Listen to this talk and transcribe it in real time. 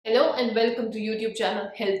Hello and welcome to YouTube channel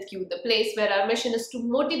HealthQ, the place where our mission is to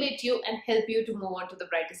motivate you and help you to move on to the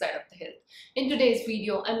brighter side of the health. In today's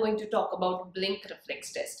video, I'm going to talk about blink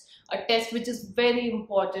reflex test, a test which is very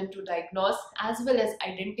important to diagnose as well as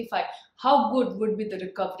identify how good would be the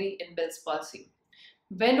recovery in Bell's palsy.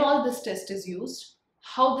 When all this test is used,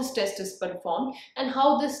 how this test is performed, and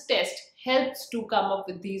how this test helps to come up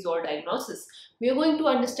with these all diagnoses. We are going to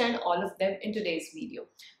understand all of them in today's video.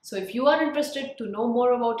 So if you are interested to know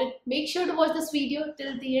more about it, make sure to watch this video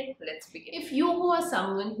till the end. Let's begin. If you are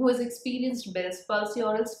someone who has experienced Bell's palsy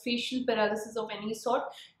or else facial paralysis of any sort,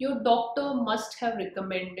 your doctor must have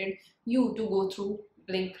recommended you to go through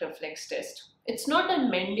blink reflex test. It's not a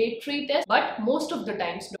mandatory test, but most of the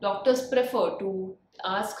times doctors prefer to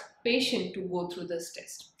ask patient to go through this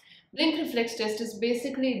test. Blink reflex test is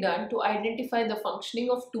basically done to identify the functioning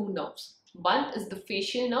of two nerves. One is the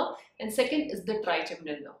facial nerve and second is the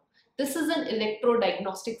trigeminal nerve. This is an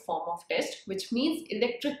electrodiagnostic form of test, which means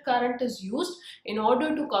electric current is used in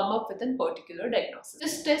order to come up with a particular diagnosis.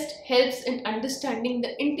 This test helps in understanding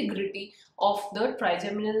the integrity of the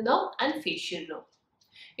trigeminal nerve and facial nerve.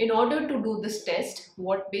 In order to do this test,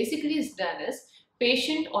 what basically is done is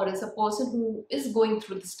patient or as a person who is going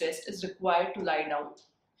through this test is required to lie down.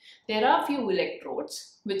 There are a few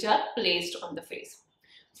electrodes which are placed on the face.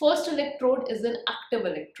 First electrode is an active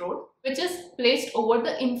electrode which is placed over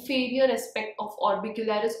the inferior aspect of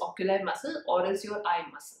orbicularis oculi muscle or else your eye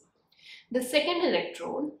muscle. The second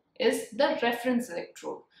electrode is the reference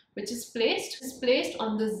electrode which is placed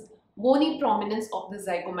on the bony prominence of the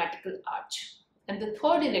zygomatical arch. And the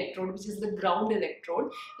third electrode, which is the ground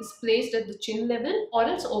electrode, is placed at the chin level or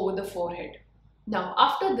else over the forehead. Now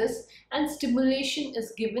after this, and stimulation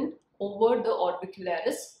is given over the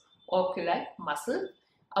orbicularis oculi muscle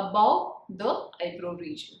above the eyebrow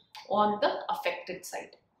region on the affected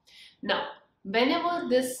side. Now whenever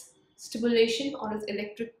this stimulation or its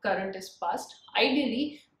electric current is passed,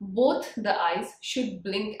 ideally both the eyes should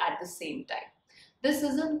blink at the same time. This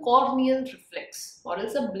is a corneal reflex or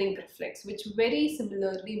else a blink reflex, which very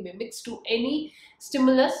similarly mimics to any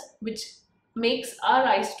stimulus which makes our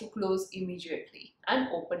eyes to close immediately and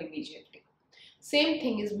open immediately. Same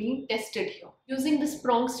thing is being tested here. Using this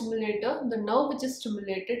prong stimulator, the nerve which is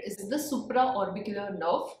stimulated is the supraorbicular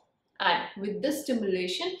nerve, and with this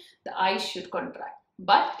stimulation the eyes should contract.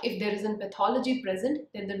 But if there is a pathology present,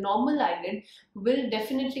 then the normal eyelid will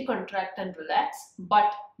definitely contract and relax,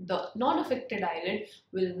 but the non-affected eyelid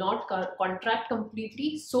will not contract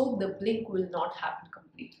completely, so the blink will not happen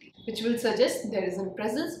completely, which will suggest there is a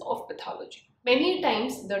presence of pathology. Many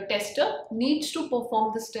times the tester needs to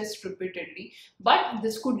perform this test repeatedly, but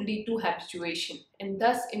this could lead to habituation, and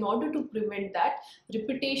thus in order to prevent that,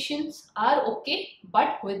 repetitions are okay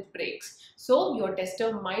but with breaks. So your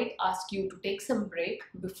tester might ask you to take some break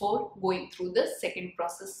before going through the second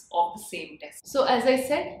process of the same test. So as I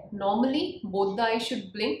said, normally both the eyes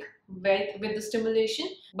should blink with the stimulation,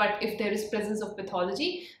 but if there is presence of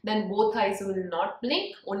pathology, then both eyes will not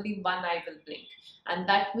blink, only one eye will blink, and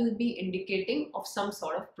that will be indicating of some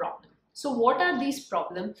sort of problem. So what are these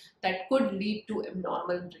problems that could lead to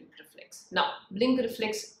abnormal blink reflex? Now, blink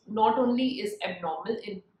reflex not only is abnormal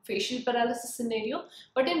in facial paralysis scenario,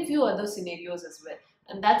 but in few other scenarios as well,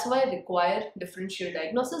 and that's why I require differential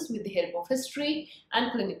diagnosis with the help of history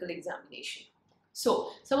and clinical examination.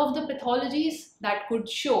 So some of the pathologies that could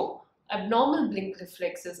show abnormal blink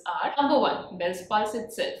reflexes are: number 1, Bell's palsy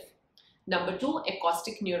itself; number 2,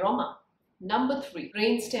 acoustic neuroma; number 3,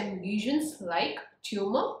 brainstem lesions like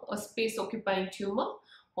tumor or space occupying tumor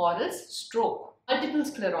or else stroke, multiple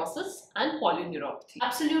sclerosis and polyneuropathy.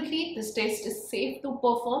 Absolutely, this test is safe to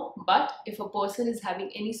perform, but if a person is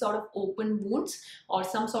having any sort of open wounds or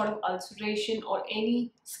some sort of ulceration or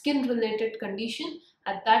any skin related condition,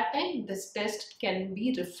 at that time this test can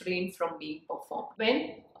be refrained from being performed.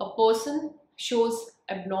 When a person shows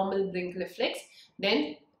abnormal blink reflex,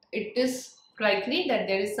 then it is likely that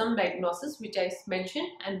there is some diagnosis which I mentioned,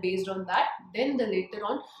 and based on that, then the later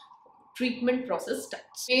on treatment process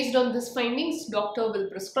starts. Based on these findings, doctor will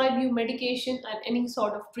prescribe you medication and any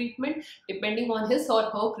sort of treatment depending on his or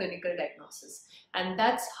her clinical diagnosis. And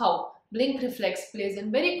that's how blink reflex plays a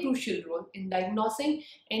very crucial role in diagnosing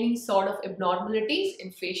any sort of abnormalities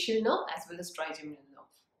in facial nerve as well as trigeminal nerve.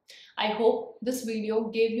 I hope this video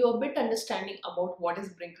gave you a bit understanding about what is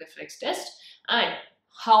blink reflex test and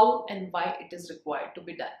how and why it is required to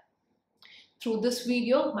be done. Through this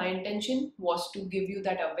video, my intention was to give you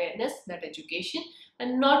that awareness, that education,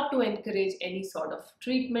 and not to encourage any sort of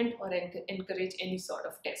treatment or encourage any sort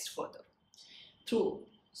of test further.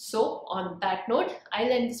 So on that note,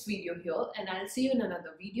 I'll end this video here and I'll see you in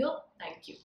another video. Thank you.